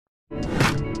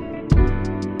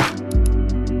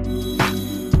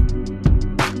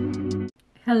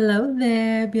Hello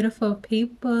there, beautiful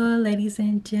people, ladies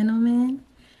and gentlemen.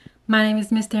 My name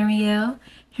is Miss Danielle.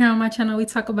 Here on my channel, we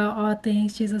talk about all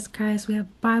things Jesus Christ. We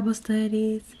have Bible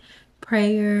studies,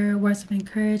 prayer, words of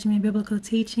encouragement, biblical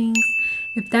teachings.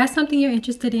 If that's something you're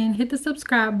interested in, hit the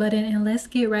subscribe button and let's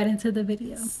get right into the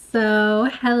video. So,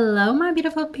 hello, my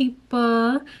beautiful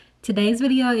people. Today's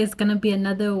video is going to be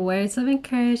another words of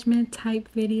encouragement type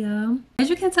video. As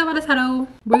you can tell by the title,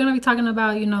 we're going to be talking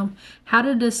about, how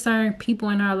to discern people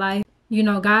in our life.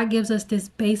 God gives us this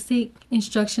basic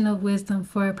instruction of wisdom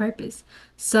for a purpose.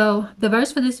 So the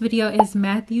verse for this video is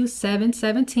Matthew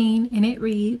 7:17, and it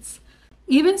reads,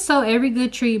 "Even so, every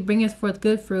good tree bringeth forth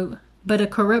good fruit, but a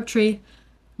corrupt tree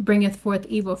bringeth forth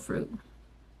evil fruit."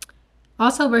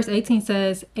 Also, verse 18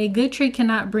 says, "A good tree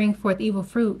cannot bring forth evil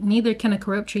fruit, neither can a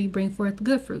corrupt tree bring forth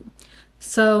good fruit."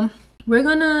 So we're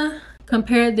going to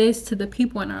compare this to the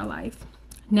people in our life.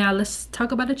 Now let's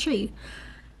talk about a tree.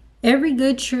 Every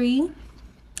good tree,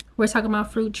 we're talking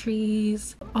about fruit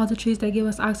trees, all the trees that give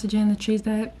us oxygen, the trees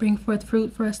that bring forth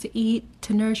fruit for us to eat,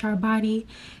 to nourish our body.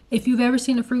 If you've ever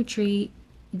seen a fruit tree,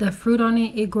 the fruit on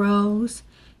it grows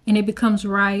and it becomes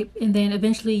ripe, and then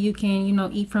eventually you can,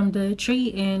 eat from the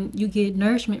tree and you get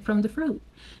nourishment from the fruit,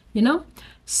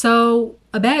 So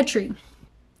a bad tree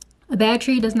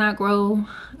does not grow.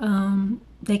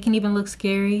 They can even look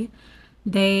scary.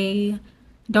 They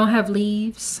don't have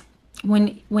leaves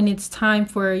when it's time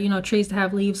for trees to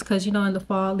have leaves, because in the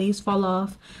fall leaves fall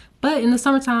off. But in the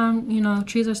summertime,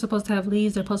 trees are supposed to have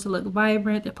leaves. They're supposed to look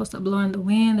vibrant. They're supposed to blow in the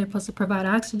wind. They're supposed to provide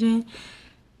oxygen.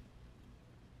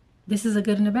 This is a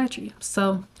good and a bad tree.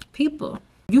 So people,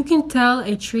 you can tell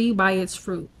a tree by its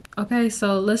fruit. Okay,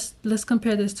 so let's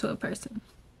compare this to a person.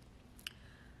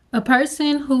 A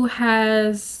person who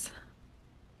has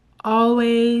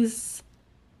always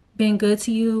been good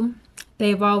to you.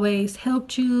 They've always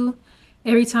helped you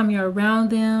every time you're around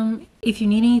them. If you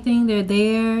need anything, they're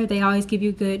there. They always give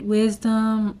you good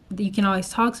wisdom. You can always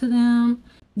talk to them.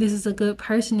 This is a good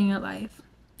person in your life.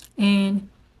 And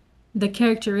the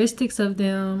characteristics of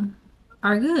them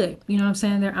are good. You know what I'm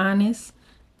saying? They're honest,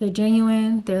 they're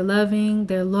genuine, they're loving,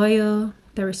 they're loyal,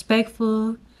 they're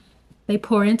respectful. They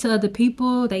pour into other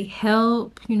people. They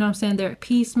help. You know what I'm saying? They're a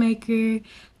peacemaker.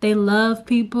 They love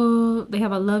people. They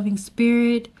have a loving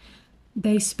spirit.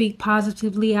 They speak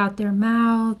positively out their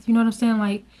mouth. You know what I'm saying?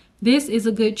 Like, this is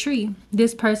a good tree.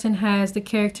 This person has the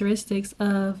characteristics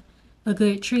of a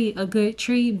good tree. A good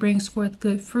tree brings forth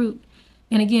good fruit.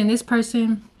 And again, this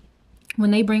person, when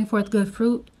they bring forth good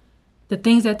fruit, the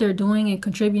things that they're doing and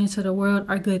contributing to the world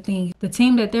are good things. The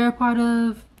team that they're a part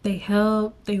of, they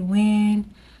help, they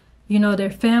win.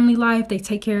 Their family life, they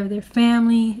take care of their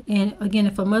family. And again,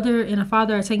 if a mother and a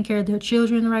father are taking care of their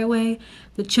children the right way,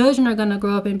 the children are going to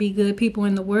grow up and be good people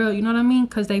in the world. You know what I mean?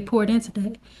 Because they poured into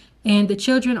that. And the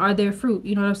children are their fruit.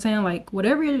 You know what I'm saying? Like,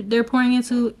 whatever they're pouring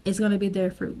into is going to be their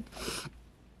fruit.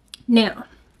 Now,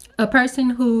 a person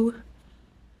who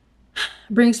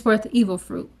brings forth evil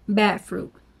fruit, bad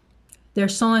fruit, they're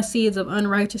sowing seeds of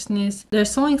unrighteousness. They're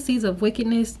sowing seeds of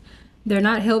wickedness. They're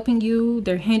not helping you.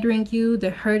 They're hindering you.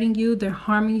 They're hurting you. They're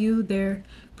harming you. They're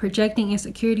projecting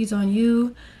insecurities on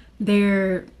you.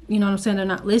 They're, they're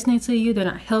not listening to you. They're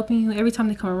not helping you. Every time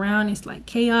they come around, it's like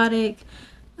chaotic.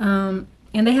 And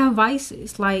they have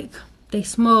vices, like they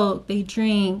smoke, they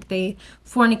drink, they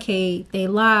fornicate, they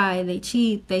lie, they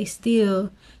cheat, they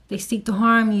steal, they seek to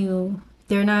harm you.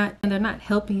 They're not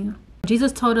helping you.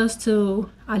 Jesus told us to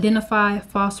identify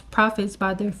false prophets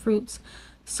by their fruits.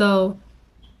 So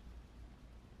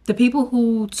the people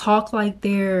who talk like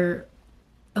they're,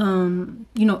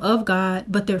 of God,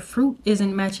 but their fruit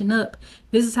isn't matching up.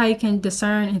 This is how you can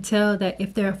discern and tell that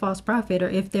if they're a false prophet, or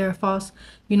if they're a false,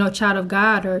 child of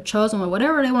God, or chosen one,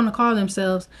 whatever they want to call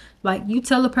themselves. Like, you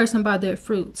tell a person by their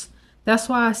fruits. That's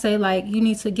why I say, like, you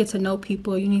need to get to know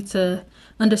people. You need to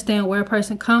understand where a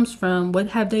person comes from. What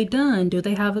have they done? Do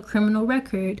they have a criminal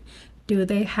record? Do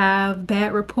they have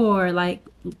bad rapport? Like,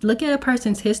 look at a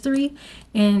person's history,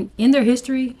 and in their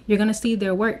history, you're going to see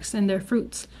their works and their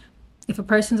fruits. If a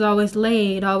person's always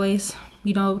late, always,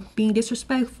 being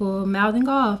disrespectful, mouthing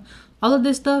off, all of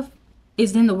this stuff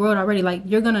is in the world already. Like,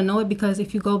 you're going to know it, because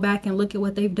if you go back and look at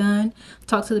what they've done,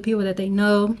 talk to the people that they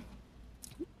know,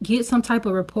 get some type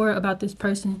of rapport about this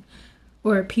person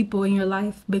or people in your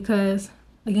life. Because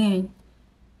again,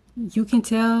 you can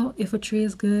tell if a tree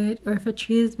is good or if a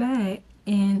tree is bad.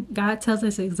 And God tells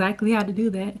us exactly how to do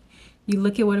that. You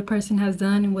look at what a person has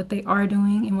done and what they are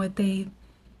doing and what they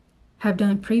have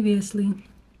done previously.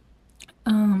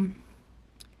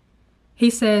 He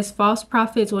says false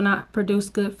prophets will not produce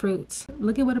good fruits.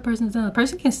 Look at what a person's done. A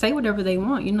person can say whatever they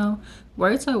want,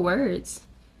 Words are words.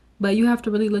 But you have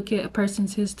to really look at a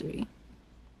person's history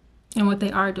and what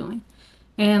they are doing.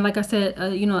 And like I said,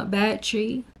 a bad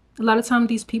tree, a lot of times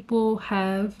these people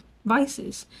have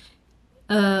vices.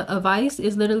 A vice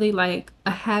is literally like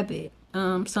a habit,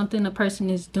 something a person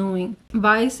is doing.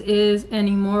 Vice is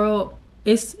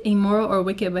it's immoral or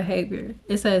wicked behavior.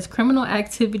 It says criminal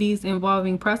activities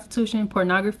involving prostitution,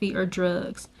 pornography, or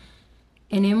drugs.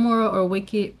 An immoral or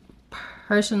wicked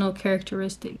personal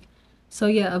characteristic. So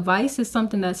yeah, a vice is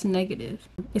something that's negative.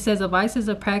 It says a vice is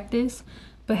a practice,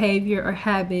 behavior, or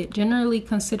habit generally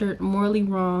considered morally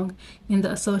wrong in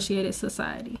the associated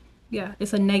society. Yeah,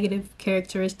 it's a negative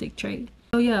characteristic trait.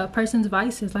 So yeah, a person's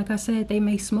vices, like I said, they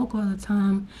may smoke all the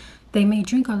time, they may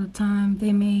drink all the time,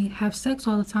 they may have sex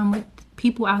all the time with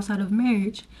people outside of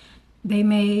marriage, they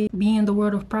may be in the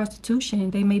world of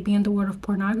prostitution, they may be in the world of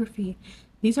pornography.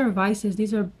 These are vices.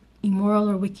 These are immoral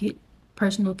or wicked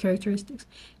personal characteristics.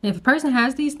 And if a person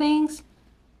has these things,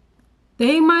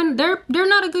 they're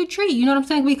not a good tree. You know what I'm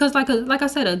saying? Because like I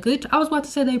said, I was about to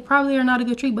say they probably are not a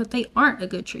good tree, but they aren't a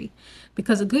good tree.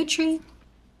 Because a good tree,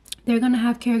 they're gonna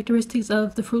have characteristics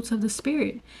of the fruits of the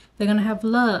spirit. They're gonna have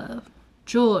love,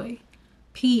 joy,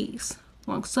 peace,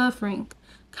 long suffering,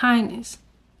 kindness,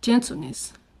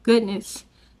 gentleness, goodness,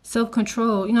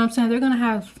 self-control. You know what I'm saying? They're gonna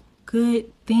have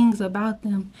good things about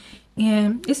them.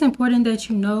 And it's important that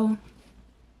you know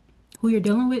who you're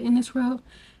dealing with in this world,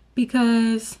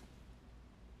 because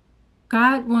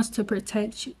God wants to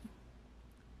protect you.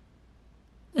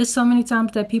 There's so many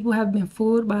times that people have been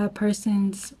fooled by a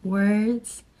person's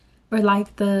words, or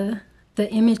like the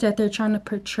image that they're trying to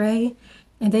portray,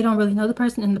 and they don't really know the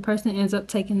person, and the person ends up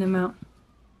taking them out.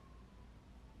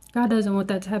 God doesn't want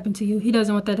that to happen to you. He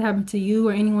doesn't want that to happen to you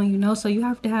or anyone you know. So you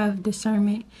have to have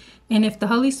discernment. And if the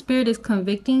Holy Spirit is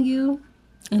convicting you,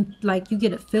 and like you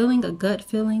get a feeling, a gut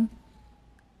feeling,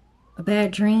 a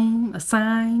bad dream, a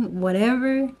sign,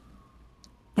 whatever,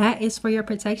 that is for your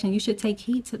protection. You should take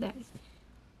heed to that.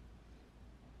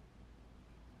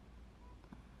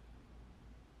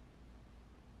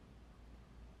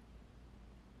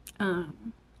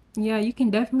 Yeah, you can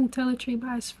definitely tell a tree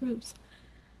by its fruits.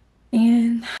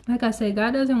 And like I said,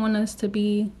 God doesn't want us to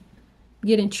be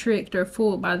getting tricked or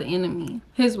fooled by the enemy.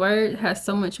 His word has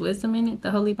so much wisdom in it,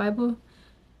 the Holy Bible.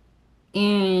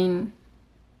 And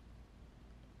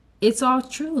it's all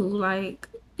true. Like,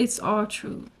 it's all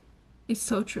true. It's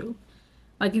so true.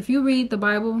 Like, if you read the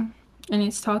Bible and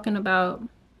it's talking about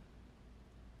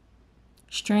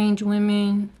strange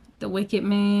women, the wicked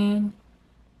man,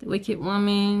 the wicked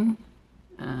woman,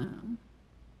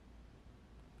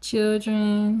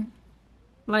 children,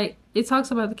 like, it talks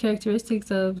about the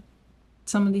characteristics of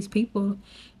some of these people.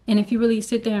 And if you really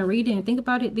sit there and read it and think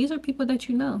about it, these are people that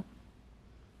you know.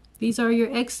 These are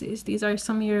your exes. These are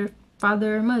some of your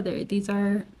father or mother. These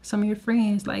are some of your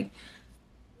friends. Like,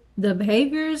 the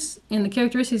behaviors and the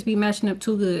characteristics be matching up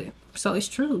too good. So it's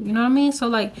true. You know what I mean? So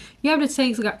like, you have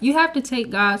to take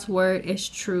God's word as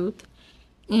truth.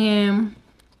 And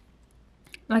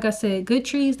like I said, good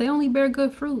trees, they only bear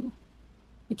good fruit.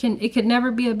 It could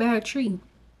never be a bad tree.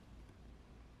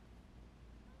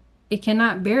 It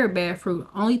cannot bear bad fruit.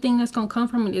 Only thing that's gonna come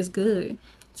from it is good.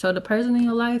 So the person in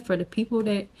your life, or the people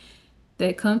that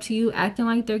come to you acting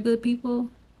like they're good people,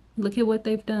 look at what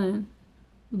they've done.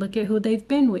 Look at who they've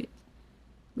been with.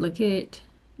 Look at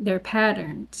their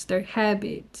patterns, their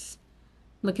habits.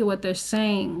 Look at what they're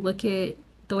saying. Look at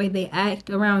the way they act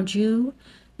around you,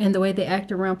 and the way they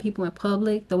act around people in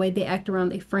public, the way they act around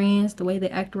their friends, the way they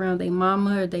act around their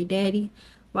mama or their daddy.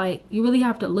 Like, you really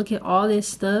have to look at all this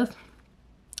stuff.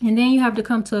 And then you have to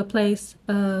come to a place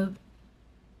of,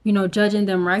 judging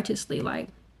them righteously. Like,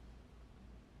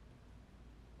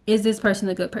 is this person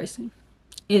a good person?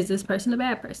 Is this person a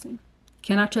bad person?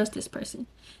 Can I trust this person?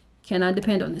 Can I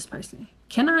depend on this person?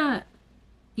 Can I,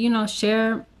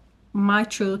 share my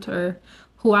truth or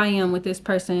who I am with this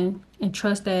person and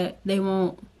trust that they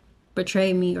won't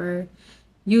betray me or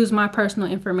use my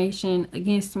personal information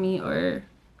against me, or,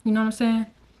 you know what I'm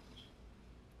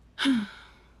saying?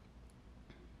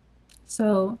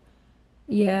 So,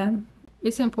 yeah,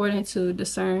 it's important to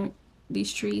discern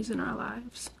these trees in our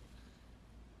lives.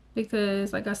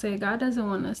 Because, like I said, God doesn't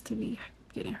want us to be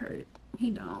getting hurt. He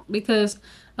don't. Because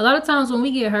a lot of times when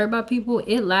we get hurt by people,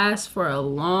 it lasts for a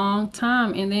long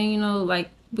time. And then, like,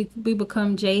 we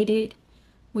become jaded.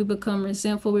 We become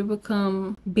resentful. We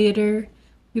become bitter.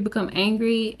 We become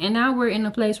angry. And now we're in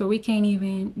a place where we can't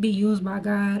even be used by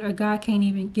God, or God can't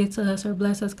even get to us or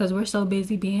bless us because we're so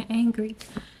busy being angry.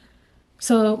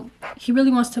 So he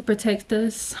really wants to protect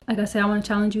us. Like I said, I want to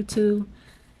challenge you to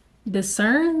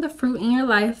discern the fruit in your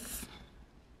life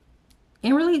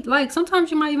And really, like,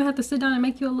 sometimes you might even have to sit down and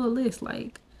make you a little list,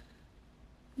 like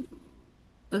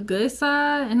the good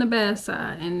side and the bad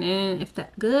side. And then if the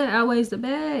good outweighs the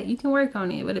bad, you can work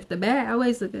on it. But if the bad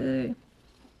outweighs the good,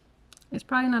 it's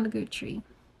probably not a good tree.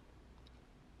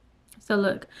 So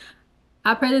look,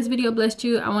 I pray this video blessed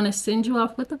you. I want to send you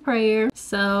off with a prayer.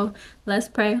 So let's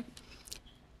pray.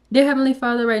 Dear Heavenly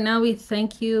Father, right now we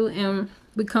thank you and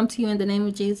we come to you in the name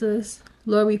of Jesus.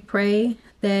 Lord, we pray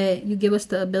that you give us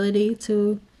the ability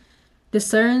to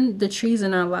discern the trees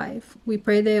in our life. We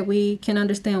pray that we can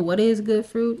understand what is good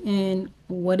fruit and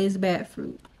what is bad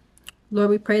fruit. Lord,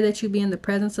 we pray that you be in the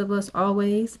presence of us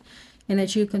always and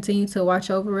that you continue to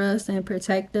watch over us and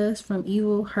protect us from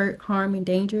evil, hurt, harm, and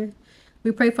danger.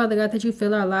 We pray, Father God, that you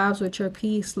fill our lives with your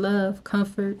peace, love,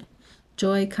 comfort,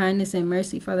 joy, kindness, and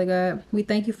mercy, Father God. We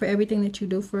thank you for everything that you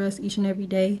do for us each and every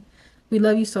day. We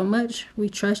love you so much. We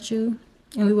trust you,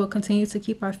 and we will continue to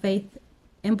keep our faith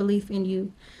and belief in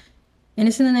you. And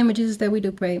it's in the name of Jesus that we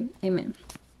do pray. Amen.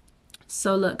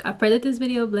 So look, I pray that this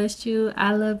video blessed you.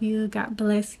 I love you. God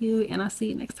bless you. And I'll see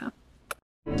you next time.